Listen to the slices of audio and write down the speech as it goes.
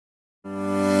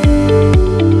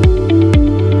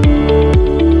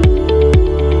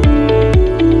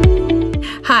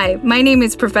My name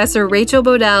is Professor Rachel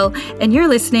Bodell, and you're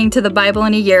listening to the Bible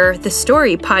in a Year, the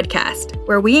Story podcast,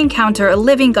 where we encounter a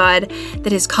living God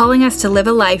that is calling us to live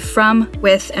a life from,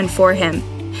 with, and for Him.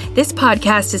 This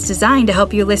podcast is designed to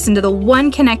help you listen to the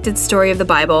one connected story of the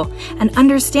Bible and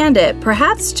understand it,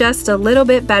 perhaps just a little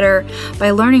bit better, by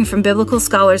learning from biblical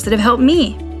scholars that have helped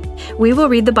me. We will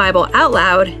read the Bible out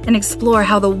loud and explore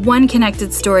how the one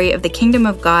connected story of the kingdom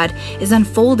of God is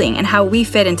unfolding and how we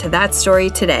fit into that story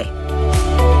today.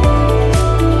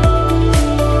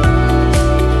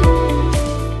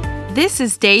 This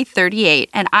is day 38,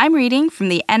 and I'm reading from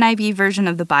the NIV version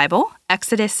of the Bible,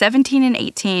 Exodus 17 and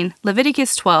 18,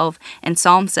 Leviticus 12, and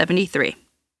Psalm 73.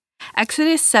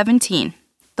 Exodus 17.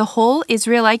 The whole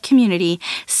Israelite community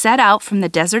set out from the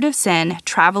desert of Sin,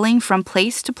 traveling from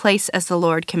place to place as the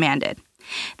Lord commanded.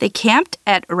 They camped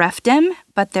at Rephidim,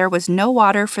 but there was no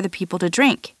water for the people to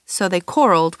drink. So they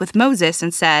quarreled with Moses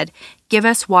and said, "Give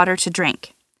us water to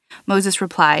drink." Moses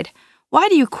replied, "Why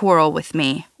do you quarrel with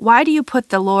me? Why do you put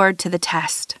the Lord to the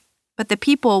test?" But the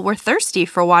people were thirsty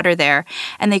for water there,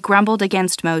 and they grumbled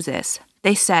against Moses.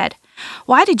 They said,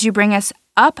 "Why did you bring us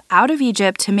up out of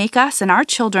Egypt to make us and our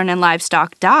children and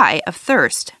livestock die of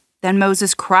thirst?" Then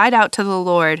Moses cried out to the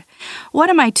Lord, "What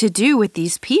am I to do with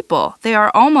these people? They are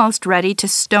almost ready to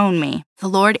stone me." The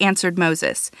Lord answered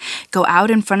Moses, "Go out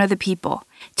in front of the people.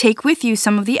 Take with you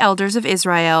some of the elders of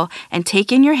Israel, and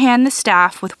take in your hand the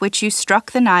staff with which you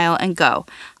struck the Nile, and go.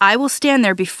 I will stand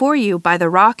there before you by the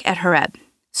rock at Horeb.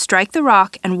 Strike the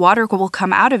rock, and water will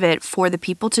come out of it for the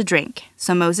people to drink."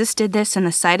 So Moses did this in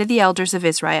the sight of the elders of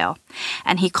Israel.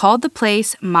 And he called the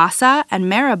place Massah and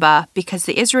Meribah, because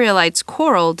the Israelites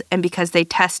quarreled and because they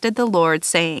tested the Lord,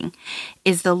 saying,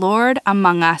 "Is the Lord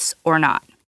among us or not?"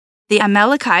 The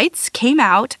Amalekites came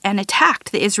out and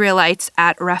attacked the Israelites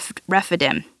at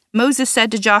Rephidim. Moses said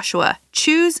to Joshua,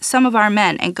 "Choose some of our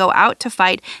men and go out to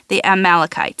fight the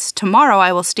Amalekites. Tomorrow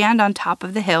I will stand on top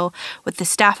of the hill with the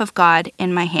staff of God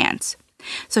in my hands."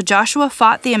 So Joshua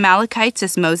fought the Amalekites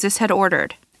as Moses had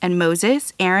ordered, and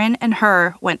Moses, Aaron, and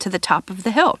Hur went to the top of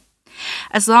the hill.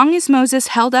 As long as Moses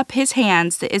held up his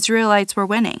hands, the Israelites were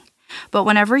winning. But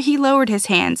whenever he lowered his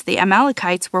hands, the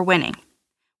Amalekites were winning.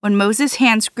 When Moses'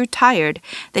 hands grew tired,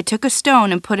 they took a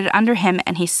stone and put it under him,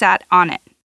 and he sat on it.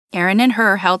 Aaron and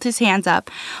Hur held his hands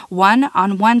up, one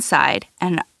on one side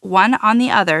and one on the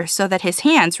other, so that his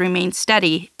hands remained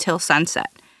steady till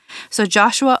sunset. So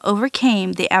Joshua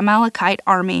overcame the Amalekite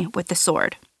army with the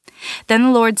sword. Then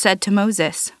the Lord said to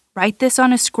Moses, "Write this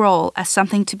on a scroll as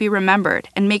something to be remembered,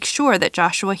 and make sure that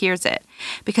Joshua hears it,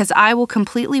 because I will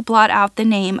completely blot out the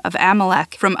name of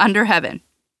Amalek from under heaven."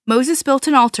 Moses built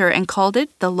an altar and called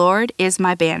it, "The Lord is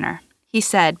my banner." He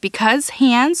said, "Because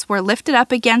hands were lifted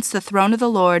up against the throne of the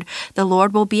Lord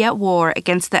will be at war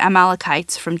against the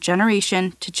Amalekites from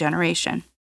generation to generation."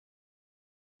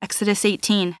 Exodus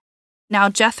 18. Now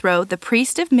Jethro, the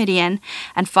priest of Midian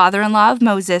and father-in-law of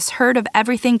Moses, heard of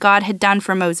everything God had done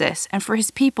for Moses and for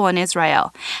his people in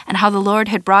Israel, and how the Lord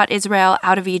had brought Israel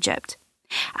out of Egypt.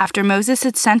 After Moses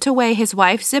had sent away his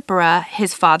wife Zipporah,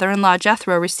 his father-in-law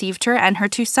Jethro received her and her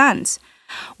 2 sons.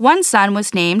 One son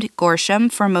was named Gershom,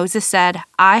 for Moses said,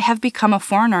 "I have become a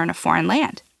foreigner in a foreign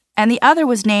land." And the other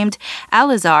was named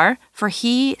Eleazar, for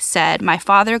he said, "My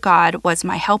father God was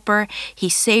my helper. He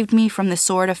saved me from the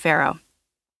sword of Pharaoh."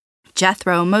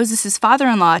 Jethro, Moses'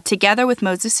 father-in-law, together with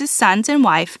Moses' sons and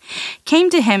wife, came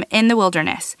to him in the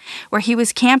wilderness, where he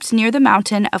was camped near the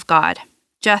mountain of God.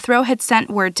 Jethro had sent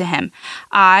word to him,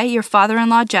 "I, your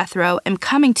father-in-law Jethro, am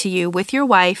coming to you with your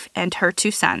wife and her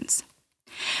 2 sons."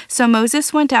 So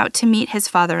Moses went out to meet his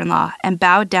father-in-law and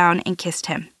bowed down and kissed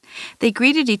him. They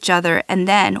greeted each other and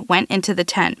then went into the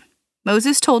tent.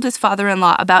 Moses told his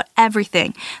father-in-law about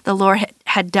everything the Lord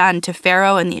had done to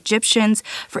Pharaoh and the Egyptians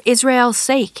for Israel's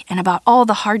sake, and about all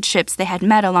the hardships they had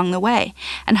met along the way,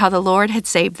 and how the Lord had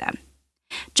saved them.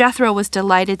 Jethro was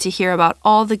delighted to hear about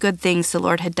all the good things the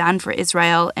Lord had done for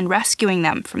Israel in rescuing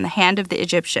them from the hand of the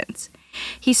Egyptians.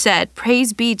 He said,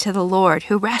 "Praise be to the Lord,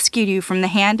 who rescued you from the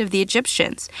hand of the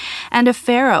Egyptians, and of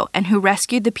Pharaoh, and who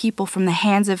rescued the people from the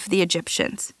hands of the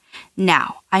Egyptians.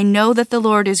 Now, I know that the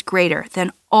Lord is greater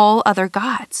than all other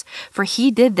gods, for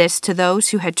he did this to those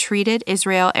who had treated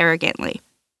Israel arrogantly."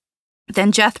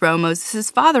 Then Jethro,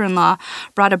 Moses' father-in-law,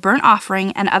 brought a burnt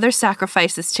offering and other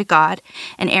sacrifices to God,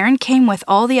 and Aaron came with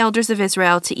all the elders of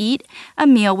Israel to eat a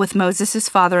meal with Moses'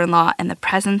 father-in-law in the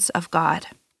presence of God.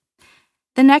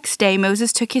 The next day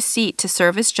Moses took his seat to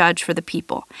serve as judge for the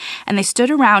people, and they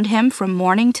stood around him from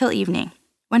morning till evening.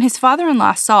 When his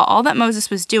father-in-law saw all that Moses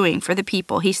was doing for the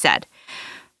people, he said,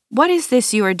 "What is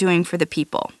this you are doing for the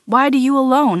people? Why do you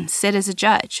alone sit as a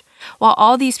judge, while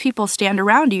all these people stand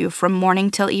around you from morning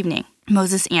till evening?"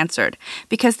 Moses answered,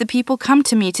 "Because the people come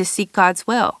to me to seek God's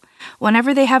will.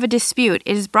 Whenever they have a dispute,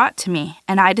 it is brought to me,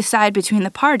 and I decide between the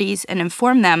parties and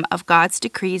inform them of God's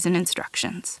decrees and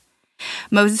instructions."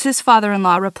 Moses'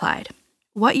 father-in-law replied,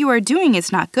 "What you are doing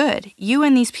is not good. You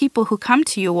and these people who come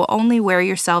to you will only wear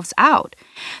yourselves out.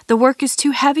 The work is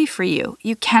too heavy for you.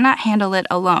 You cannot handle it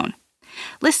alone.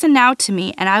 Listen now to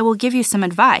me, and I will give you some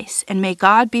advice, and may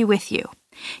God be with you.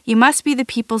 You must be the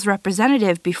people's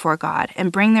representative before God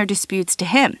and bring their disputes to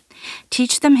Him.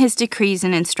 Teach them His decrees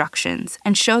and instructions,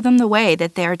 and show them the way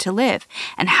that they are to live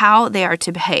and how they are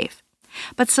to behave.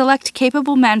 But select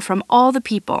capable men from all the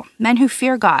people, men who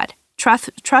fear God,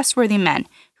 trustworthy men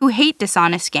who hate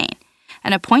dishonest gain,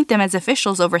 and appoint them as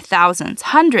officials over thousands,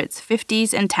 hundreds,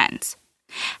 fifties, and tens.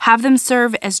 Have them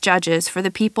serve as judges for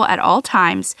the people at all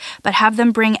times, but have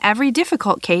them bring every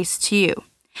difficult case to you.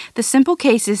 The simple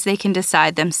cases they can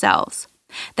decide themselves.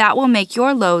 That will make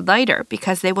your load lighter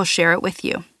because they will share it with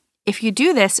you. If you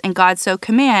do this and God so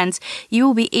commands, you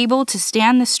will be able to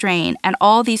stand the strain, and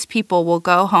all these people will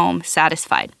go home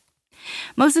satisfied."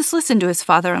 Moses listened to his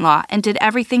father-in-law and did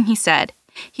everything he said.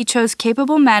 He chose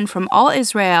capable men from all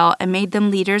Israel and made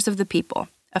them leaders of the people,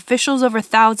 officials over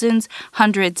thousands,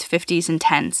 hundreds, fifties, and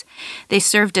tens. They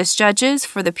served as judges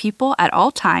for the people at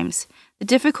all times. The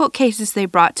difficult cases they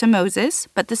brought to Moses,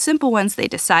 but the simple ones they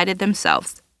decided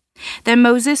themselves. Then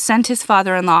Moses sent his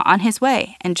father-in-law on his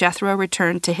way, and Jethro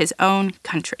returned to his own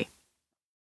country.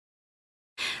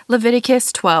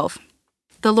 Leviticus 12.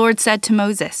 The Lord said to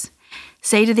Moses,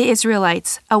 "Say to the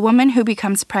Israelites, a woman who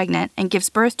becomes pregnant and gives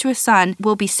birth to a son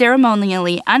will be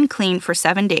ceremonially unclean for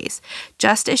 7 days,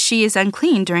 just as she is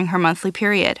unclean during her monthly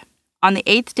period. On the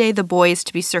 8th day the boy is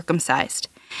to be circumcised.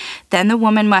 Then the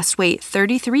woman must wait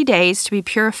 33 days to be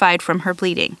purified from her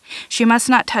bleeding. She must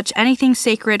not touch anything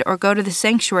sacred or go to the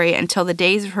sanctuary until the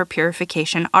days of her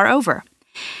purification are over.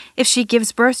 If she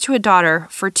gives birth to a daughter,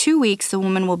 for 2 weeks the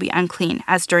woman will be unclean,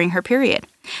 as during her period.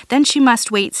 Then she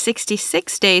must wait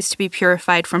 66 days to be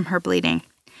purified from her bleeding.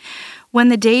 When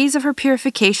the days of her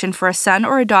purification for a son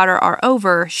or a daughter are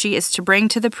over, she is to bring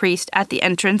to the priest at the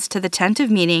entrance to the tent of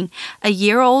meeting a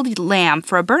year-old lamb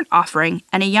for a burnt offering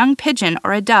and a young pigeon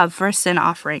or a dove for a sin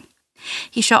offering.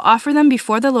 He shall offer them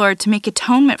before the Lord to make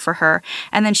atonement for her,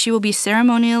 and then she will be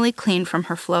ceremonially clean from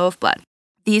her flow of blood.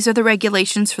 These are the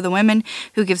regulations for the woman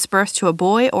who gives birth to a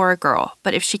boy or a girl.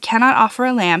 But if she cannot offer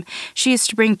a lamb, she is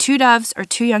to bring 2 doves or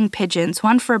 2 young pigeons,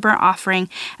 one for a burnt offering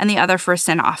and the other for a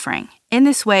sin offering. In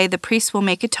this way, the priest will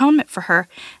make atonement for her,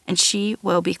 and she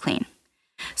will be clean.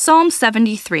 Psalm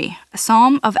 73, a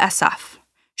psalm of Asaph.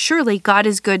 Surely God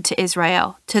is good to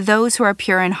Israel, to those who are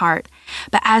pure in heart.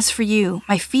 But as for you,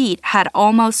 my feet had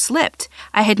almost slipped.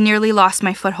 I had nearly lost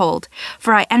my foothold,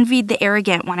 for I envied the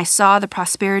arrogant when I saw the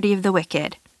prosperity of the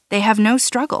wicked. They have no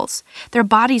struggles. Their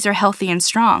bodies are healthy and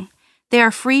strong. They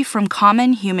are free from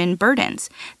common human burdens.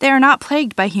 They are not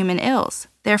plagued by human ills.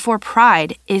 Therefore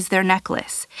pride is their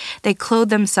necklace. They clothe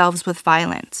themselves with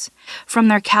violence. From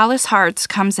their callous hearts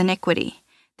comes iniquity.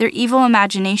 Their evil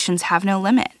imaginations have no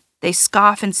limit. They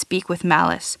scoff and speak with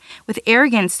malice. With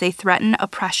arrogance they threaten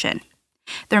oppression.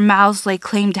 Their mouths lay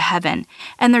claim to heaven,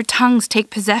 and their tongues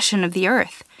take possession of the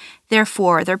earth.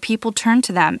 Therefore their people turn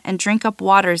to them and drink up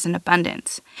waters in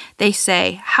abundance. They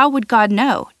say, "How would God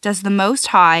know? Does the Most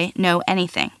High know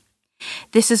anything?"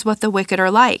 This is what the wicked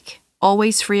are like,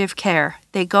 always free of care.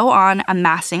 They go on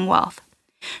amassing wealth.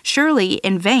 Surely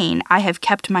in vain I have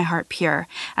kept my heart pure,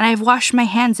 and I have washed my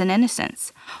hands in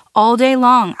innocence. All day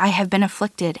long I have been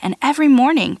afflicted, and every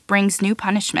morning brings new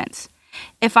punishments.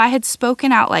 If I had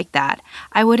spoken out like that,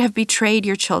 I would have betrayed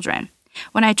your children.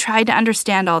 When I tried to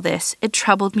understand all this, it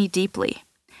troubled me deeply,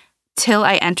 till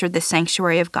I entered the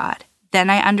sanctuary of God. Then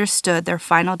I understood their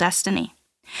final destiny.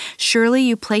 Surely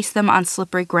you place them on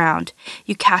slippery ground.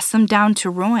 You cast them down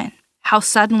to ruin. How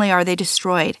suddenly are they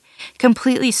destroyed,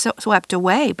 completely swept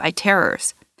away by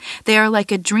terrors. They are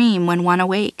like a dream when one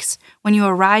awakes. When you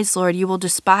arise, Lord, you will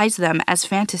despise them as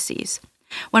fantasies.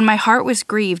 When my heart was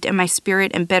grieved and my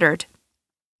spirit embittered,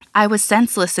 I was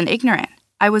senseless and ignorant.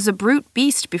 I was a brute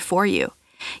beast before you.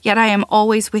 Yet I am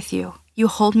always with you. You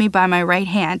hold me by my right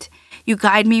hand. You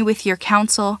guide me with your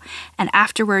counsel, and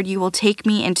afterward you will take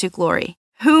me into glory.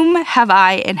 Whom have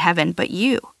I in heaven but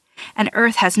you? And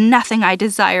earth has nothing I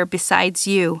desire besides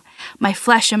you. My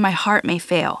flesh and my heart may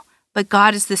fail, but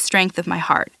God is the strength of my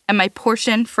heart, and my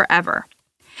portion forever.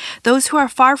 Those who are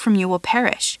far from you will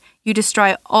perish. You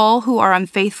destroy all who are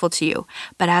unfaithful to you.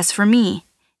 But as for me,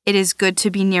 it is good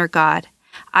to be near God.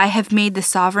 I have made the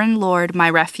sovereign Lord my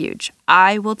refuge.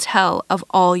 I will tell of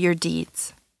all your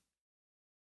deeds.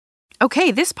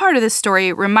 Okay, this part of the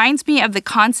story reminds me of the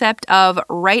concept of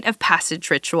rite of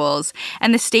passage rituals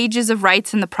and the stages of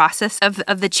rites in the process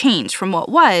of the change from what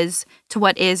was to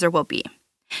what is or will be.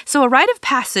 So a rite of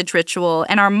passage ritual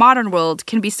in our modern world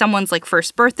can be someone's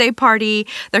first birthday party,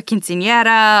 their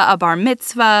quinceañera, a bar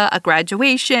mitzvah, a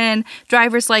graduation,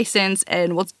 driver's license,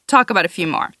 and we'll talk about a few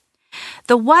more.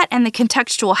 The what and the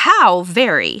contextual how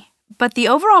vary, but the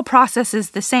overall process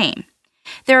is the same.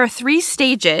 There are 3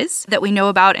 stages that we know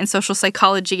about in social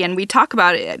psychology, and we talk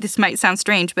about it, this might sound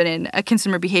strange, but in a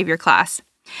consumer behavior class.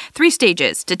 3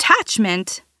 stages: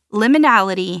 detachment,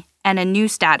 liminality, and a new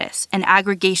status, an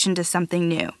aggregation to something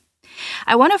new.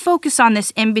 I want to focus on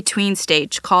this in-between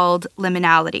stage called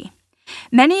liminality.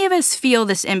 Many of us feel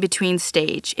this in-between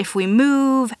stage if we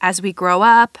move, as we grow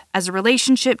up, as a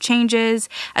relationship changes,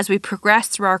 as we progress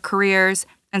through our careers,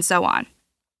 and so on.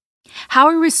 How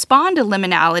we respond to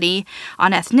liminality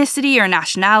on ethnicity or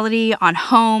nationality, on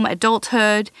home,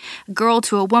 adulthood, girl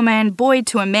to a woman, boy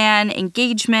to a man,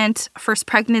 engagement, first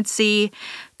pregnancy,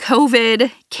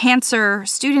 COVID, cancer,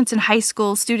 students in high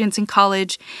school, students in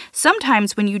college.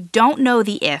 Sometimes when you don't know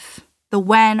the if, the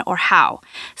when, or how,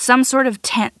 some sort of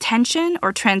tension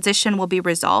or transition will be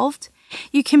resolved,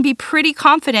 you can be pretty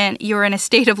confident you're in a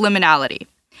state of liminality.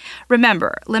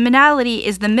 Remember, liminality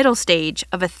is the middle stage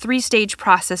of a 3-stage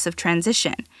process of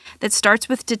transition that starts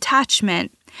with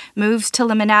detachment, moves to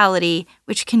liminality,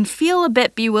 which can feel a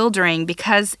bit bewildering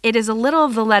because it is a little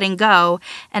of the letting go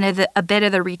and a bit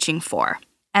of the reaching for.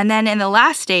 And then in the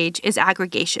last stage is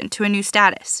aggregation to a new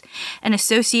status, an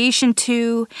association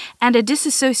to and a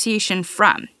disassociation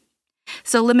from.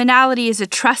 So liminality is a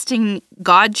trusting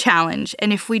God challenge,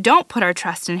 and if we don't put our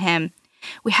trust in Him,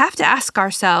 we have to ask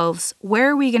ourselves, where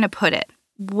are we going to put it?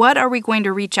 What are we going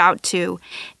to reach out to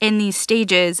in these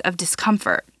stages of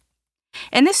discomfort?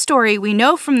 In this story, we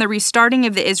know from the restarting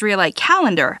of the Israelite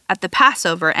calendar at the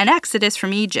Passover and Exodus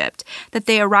from Egypt that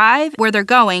they arrive where they're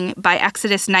going by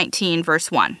Exodus 19,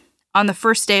 verse 1, on the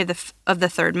first day of the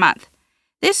 3rd month.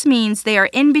 This means they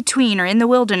are in between or in the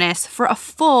wilderness for a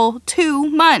full 2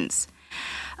 months.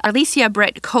 Alicia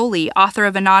Britt Coley, author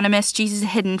of Anonymous, Jesus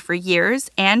Hidden for Years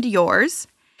and Yours,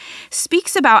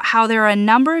 speaks about how there are a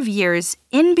number of years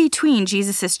in between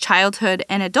Jesus' childhood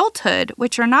and adulthood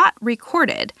which are not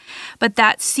recorded, but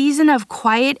that season of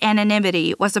quiet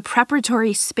anonymity was a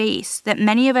preparatory space that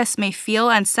many of us may feel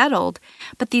unsettled,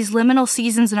 but these liminal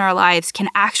seasons in our lives can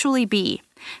actually be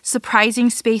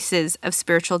surprising spaces of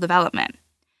spiritual development.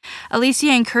 Alicia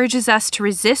encourages us to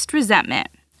resist resentment,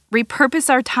 repurpose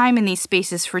our time in these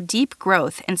spaces for deep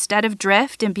growth instead of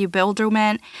drift and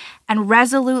bewilderment, and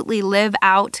resolutely live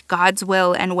out God's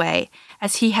will and way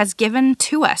as He has given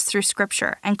to us through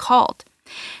Scripture and called.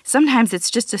 Sometimes it's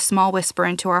just a small whisper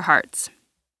into our hearts.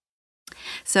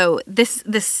 So this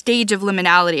stage of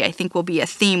liminality, I think, will be a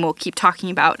theme we'll keep talking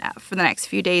about for the next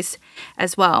few days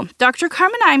as well. Dr.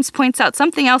 Carmen Imes points out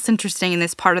something else interesting in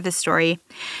this part of the story.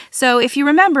 So if you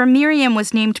remember, Miriam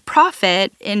was named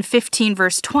prophet in 15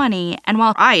 verse 20, and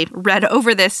while I read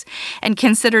over this and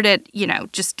considered it,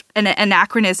 just an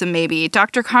anachronism maybe,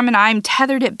 Dr. Carmen Imes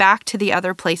tethered it back to the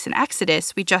other place in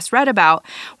Exodus we just read about,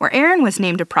 where Aaron was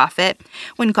named a prophet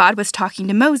when God was talking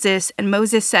to Moses, and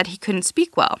Moses said he couldn't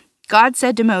speak well. God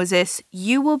said to Moses,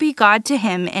 "You will be God to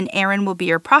him, and Aaron will be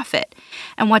your prophet."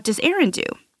 And what does Aaron do?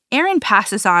 Aaron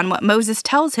passes on what Moses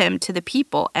tells him to the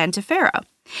people and to Pharaoh.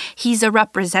 He's a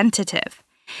representative.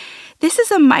 This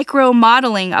is a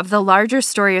micro-modeling of the larger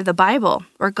story of the Bible,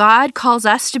 where God calls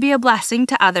us to be a blessing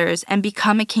to others and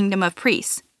become a kingdom of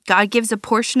priests. God gives a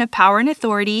portion of power and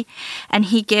authority, and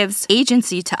He gives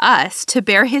agency to us to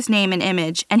bear His name and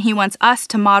image, and He wants us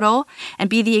to model and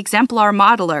be the exemplar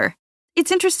modeler.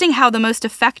 It's interesting how the most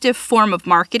effective form of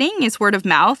marketing is word of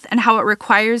mouth, and how it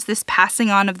requires this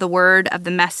passing on of the word, of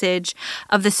the message,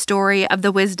 of the story, of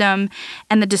the wisdom,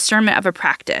 and the discernment of a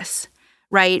practice,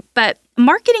 right? But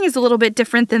marketing is a little bit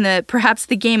different than perhaps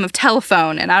the game of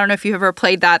telephone, and I don't know if you've ever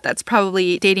played that. That's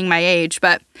probably dating my age,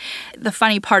 but the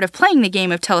funny part of playing the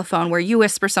game of telephone, where you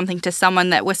whisper something to someone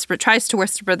that tries to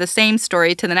whisper the same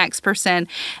story to the next person,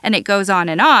 and it goes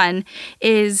on,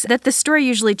 is that the story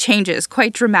usually changes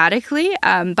quite dramatically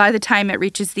by the time it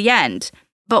reaches the end.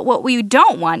 But what we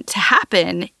don't want to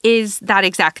happen is that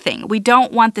exact thing. We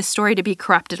don't want the story to be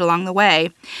corrupted along the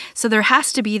way. So there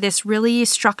has to be this really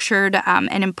structured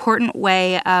and important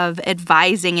way of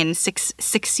advising and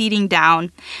succeeding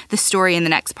down the story in the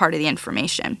next part of the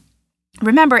information.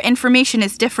 Remember, information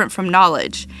is different from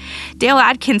knowledge. Dale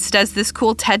Adkins does this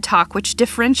cool TED Talk which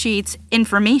differentiates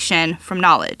information from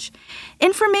knowledge.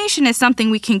 Information is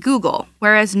something we can Google,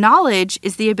 whereas knowledge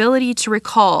is the ability to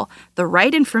recall the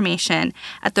right information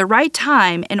at the right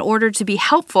time in order to be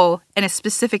helpful in a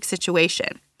specific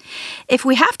situation. If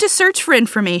we have to search for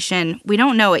information, we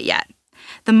don't know it yet.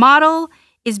 The model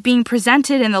is being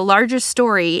presented in the larger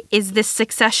story is this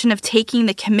succession of taking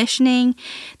the commissioning,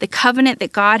 the covenant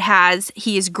that God has,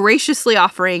 he is graciously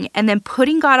offering, and then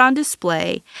putting God on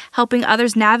display, helping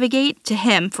others navigate to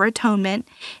him for atonement,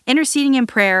 interceding in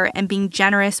prayer, and being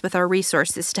generous with our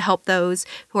resources to help those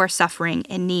who are suffering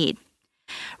in need.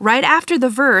 Right after the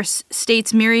verse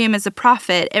states Miriam is a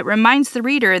prophet, it reminds the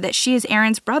reader that she is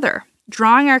Aaron's brother,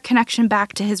 drawing our connection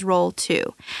back to his role,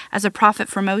 too, as a prophet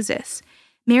for Moses.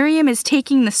 Miriam is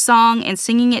taking the song and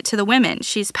singing it to the women.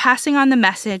 She's passing on the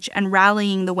message and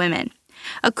rallying the women.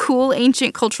 A cool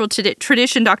ancient cultural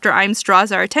tradition Dr. Imes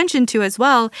draws our attention to as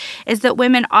well is that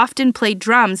women often played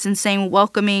drums and sang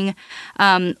welcome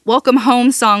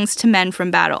home songs to men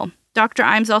from battle. Dr.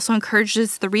 Imes also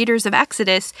encourages the readers of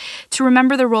Exodus to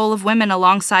remember the role of women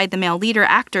alongside the male leader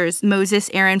actors, Moses,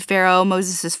 Aaron, Pharaoh,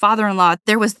 Moses' father-in-law.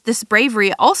 There was this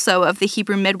bravery also of the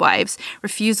Hebrew midwives,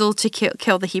 refusal to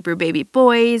kill the Hebrew baby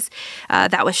boys.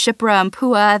 That was Shiphrah and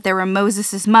Puah. There were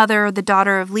Moses' mother, the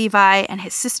daughter of Levi, and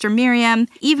his sister Miriam.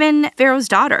 Even Pharaoh's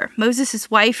daughter, Moses'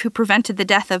 wife, who prevented the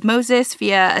death of Moses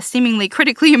via a seemingly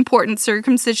critically important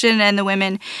circumcision, and the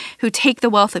women who take the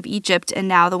wealth of Egypt, and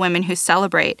now the women who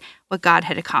celebrate what God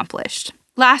had accomplished.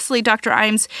 Lastly, Dr.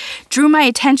 Imes drew my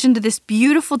attention to this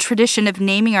beautiful tradition of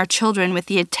naming our children with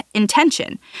the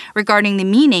intention regarding the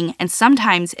meaning, and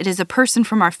sometimes it is a person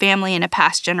from our family in a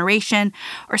past generation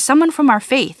or someone from our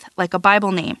faith, like a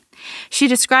Bible name. She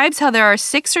describes how there are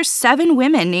 6 or 7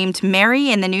 women named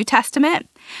Mary in the New Testament,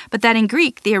 but that in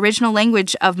Greek, the original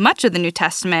language of much of the New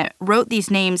Testament, wrote these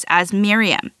names as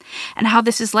Miriam, and how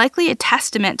this is likely a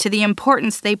testament to the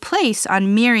importance they place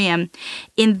on Miriam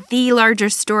in the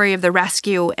larger story of the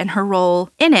rescue and her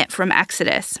role in it from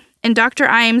Exodus. In Dr.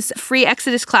 Imes' free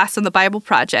Exodus class on the Bible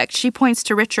Project, she points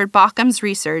to Richard Baucham's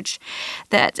research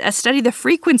that studied the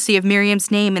frequency of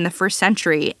Miriam's name in the first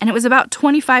century, and it was about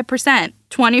 25%.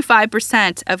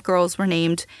 25% of girls were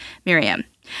named Miriam.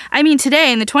 I mean,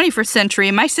 today in the 21st century,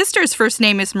 my sister's first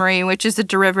name is Marie, which is a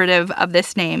derivative of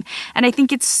this name. And I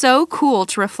think it's so cool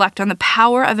to reflect on the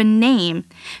power of a name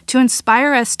to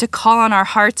inspire us to call on our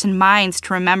hearts and minds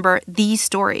to remember the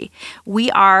story. We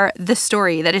are the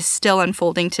story that is still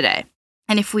unfolding today.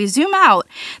 And if we zoom out,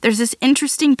 there's this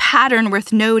interesting pattern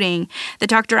worth noting that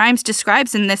Dr. Imes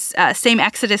describes in this same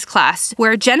Exodus class,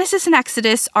 where Genesis and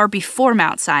Exodus are before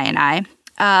Mount Sinai,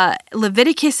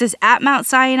 Leviticus is at Mount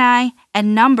Sinai,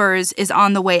 and Numbers is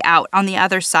on the way out on the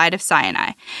other side of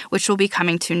Sinai, which we'll be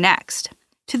coming to next.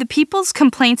 To the people's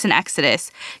complaints in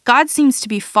Exodus, God seems to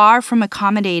be far from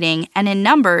accommodating, and in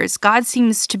Numbers, God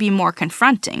seems to be more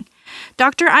confronting.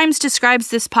 Dr. Imes describes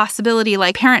this possibility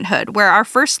like parenthood, where our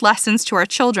first lessons to our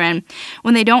children,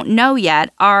 when they don't know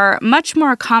yet, are much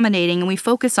more accommodating, and we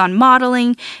focus on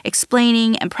modeling,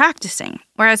 explaining, and practicing.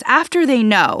 Whereas after they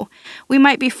know, we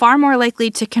might be far more likely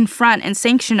to confront and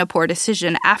sanction a poor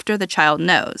decision after the child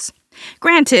knows.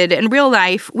 Granted, in real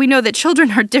life, we know that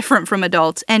children are different from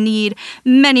adults and need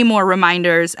many more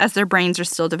reminders as their brains are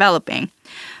still developing.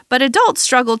 But adults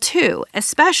struggle too,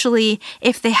 especially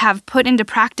if they have put into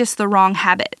practice the wrong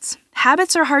habits.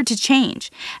 Habits are hard to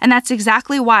change, and that's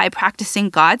exactly why practicing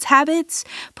God's habits,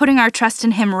 putting our trust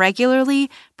in Him regularly,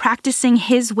 practicing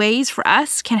His ways for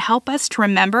us can help us to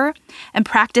remember and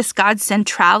practice God's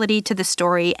centrality to the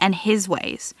story and His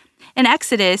ways. In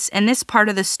Exodus, in this part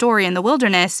of the story in the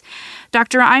wilderness,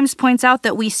 Dr. Imes points out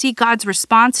that we see God's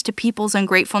response to people's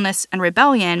ungratefulness and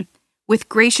rebellion with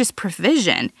gracious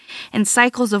provision and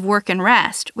cycles of work and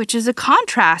rest, which is a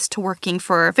contrast to working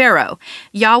for Pharaoh.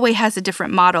 Yahweh has a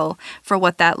different model for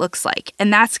what that looks like,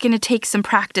 and that's going to take some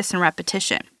practice and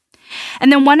repetition.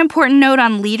 And then one important note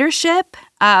on leadership,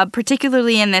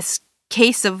 particularly in this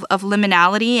case of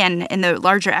liminality and in the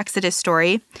larger Exodus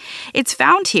story, it's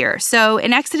found here. So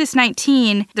in Exodus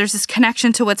 19, there's this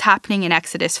connection to what's happening in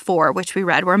Exodus 4, which we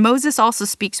read, where Moses also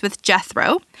speaks with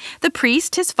Jethro, the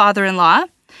priest, his father-in-law.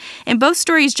 In both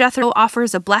stories, Jethro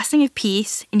offers a blessing of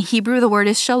peace. In Hebrew, the word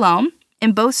is shalom.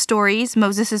 In both stories,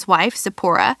 Moses' wife,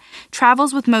 Zipporah,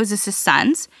 travels with Moses'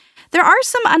 sons. There are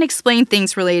some unexplained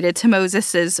things related to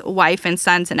Moses' wife and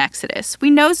sons in Exodus. We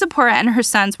know Zipporah and her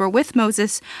sons were with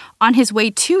Moses on his way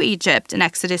to Egypt in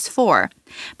Exodus 4.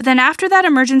 But then after that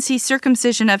emergency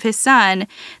circumcision of his son,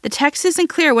 the text isn't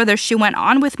clear whether she went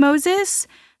on with Moses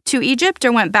to Egypt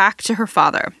or went back to her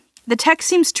father. The text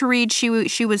seems to read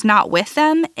she was not with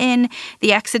them in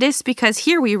the Exodus, because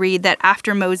here we read that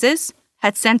after Moses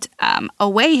had sent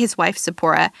away his wife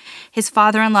Zipporah, his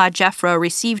father-in-law Jethro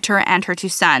received her and her 2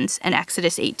 sons in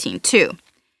Exodus 18:2.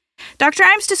 Dr.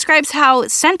 Imes describes how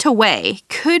sent away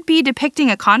could be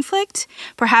depicting a conflict,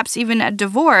 perhaps even a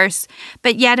divorce,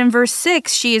 but yet in verse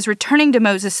 6, she is returning to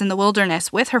Moses in the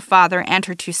wilderness with her father and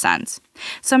her 2 sons.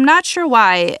 So I'm not sure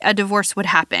why a divorce would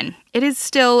happen. It is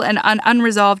still an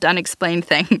unresolved, unexplained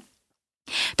thing.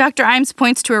 Dr. Imes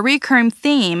points to a recurring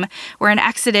theme where in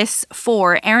Exodus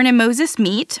 4, Aaron and Moses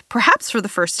meet, perhaps for the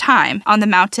first time, on the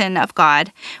mountain of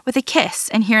God with a kiss.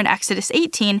 And here in Exodus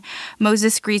 18,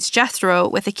 Moses greets Jethro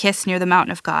with a kiss near the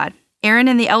mountain of God. Aaron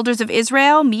and the elders of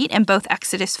Israel meet in both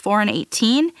Exodus 4 and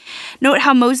 18. Note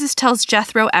how Moses tells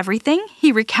Jethro everything.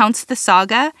 He recounts the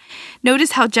saga.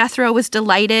 Notice how Jethro was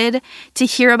delighted to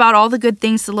hear about all the good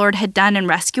things the Lord had done in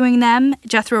rescuing them.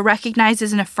 Jethro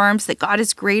recognizes and affirms that God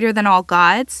is greater than all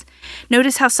gods.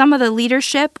 Notice how some of the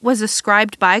leadership was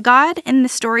ascribed by God in the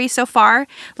story so far,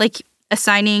 like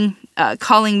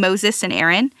calling Moses and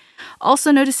Aaron.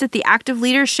 Also notice that the active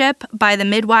leadership by the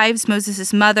midwives,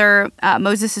 Moses' mother,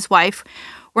 Moses' wife,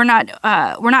 were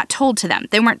not told to them.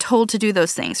 They weren't told to do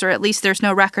those things, or at least there's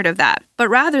no record of that. But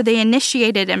rather, they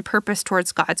initiated and purposed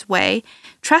towards God's way,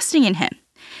 trusting in him.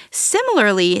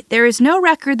 Similarly, there is no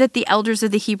record that the elders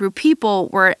of the Hebrew people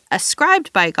were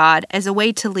ascribed by God as a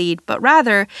way to lead, but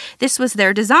rather this was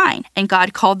their design, and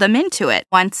God called them into it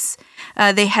once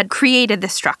they had created the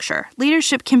structure.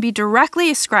 Leadership can be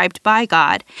directly ascribed by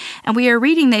God, and we are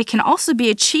reading that it can also be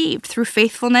achieved through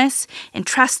faithfulness in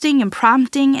trusting and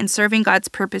prompting and serving God's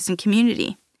purpose in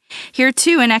community. Here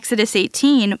too, in Exodus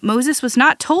 18, Moses was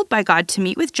not told by God to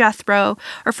meet with Jethro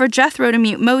or for Jethro to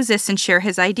meet Moses and share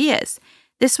his ideas.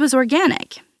 This was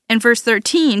organic. In verse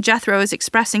 13, Jethro is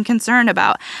expressing concern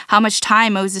about how much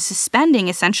time Moses is spending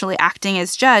essentially acting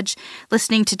as judge,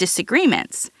 listening to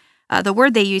disagreements. The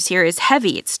word they use here is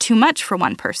heavy. It's too much for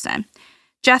one person.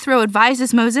 Jethro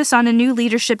advises Moses on a new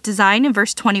leadership design in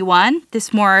verse 21,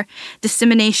 this more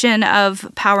dissemination of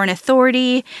power and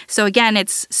authority. So again,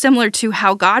 it's similar to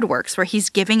how God works, where he's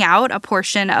giving out a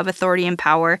portion of authority and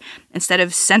power instead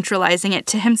of centralizing it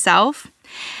to himself.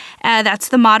 That's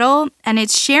the model, and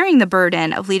it's sharing the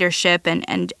burden of leadership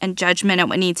and judgment and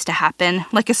what needs to happen,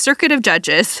 like a circuit of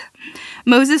judges.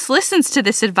 Moses listens to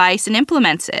this advice and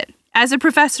implements it. As a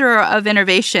professor of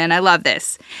innovation, I love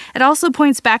this. It also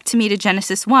points back to me to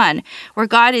Genesis 1, where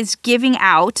God is giving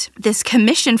out this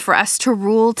commission for us to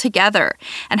rule together,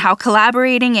 and how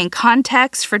collaborating in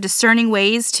context for discerning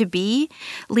ways to be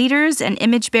leaders and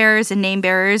image bearers and name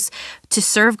bearers to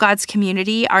serve God's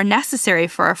community are necessary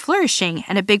for our flourishing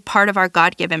and a big part of our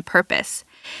God-given purpose.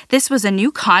 This was a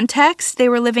new context they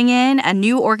were living in. A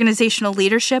new organizational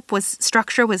leadership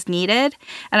structure was needed.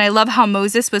 And I love how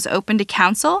Moses was open to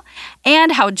counsel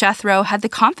and how Jethro had the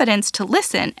confidence to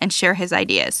listen and share his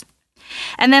ideas.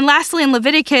 And then lastly, in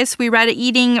Leviticus, we read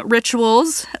eating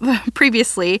rituals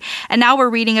previously, and now we're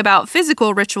reading about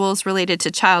physical rituals related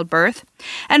to childbirth.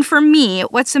 And for me,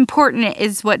 what's important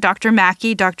is what Dr.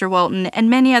 Mackey, Dr. Walton, and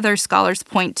many other scholars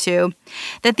point to,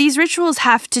 that these rituals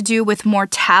have to do with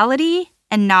mortality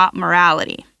and not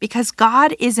morality, because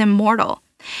God is immortal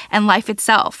and life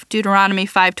itself. Deuteronomy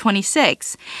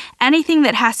 5:26. Anything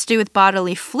that has to do with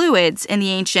bodily fluids in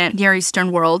the ancient Near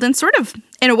Eastern world, and sort of,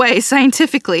 in a way,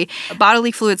 scientifically,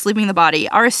 bodily fluids leaving the body,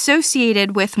 are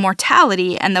associated with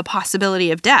mortality and the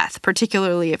possibility of death,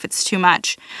 particularly if it's too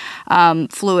much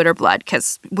fluid or blood,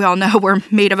 because we all know we're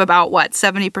made of about,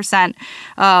 70%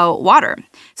 water.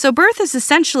 So birth is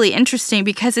essentially interesting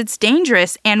because it's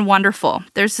dangerous and wonderful.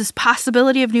 There's this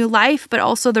possibility of new life, but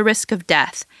also the risk of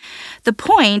death. The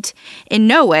point, in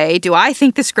no way do I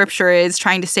think the scripture is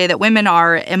trying to say that women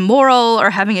are immoral or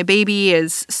having a baby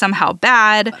is somehow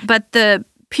bad, but the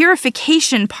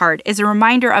purification part is a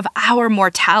reminder of our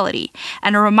mortality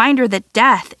and a reminder that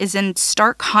death is in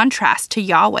stark contrast to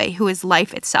Yahweh, who is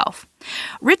life itself.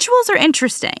 Rituals are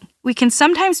interesting. We can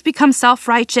sometimes become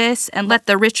self-righteous and let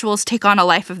the rituals take on a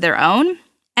life of their own,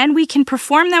 and we can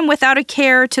perform them without a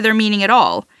care to their meaning at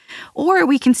all. Or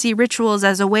we can see rituals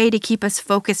as a way to keep us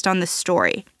focused on the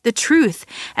story, the truth,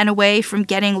 and away from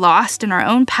getting lost in our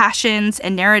own passions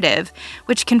and narrative,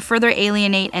 which can further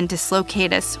alienate and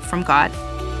dislocate us from God.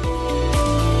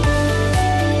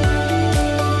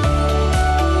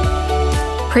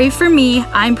 Pray for me,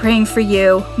 I'm praying for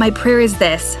you. My prayer is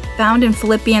this, found in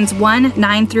Philippians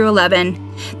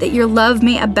 1:9-11, that your love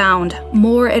may abound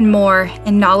more and more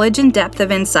in knowledge and depth of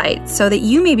insight, so that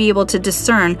you may be able to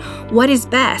discern what is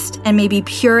best and may be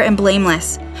pure and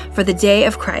blameless for the day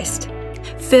of Christ,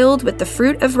 filled with the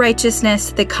fruit of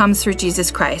righteousness that comes through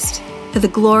Jesus Christ, to the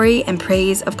glory and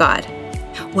praise of God.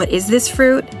 What is this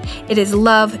fruit? It is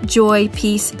love, joy,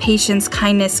 peace, patience,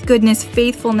 kindness, goodness,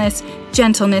 faithfulness,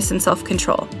 gentleness, and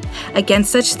self-control. Against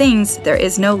such things there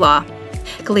is no law.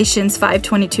 Galatians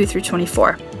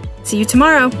 5:22-24. See you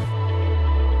tomorrow.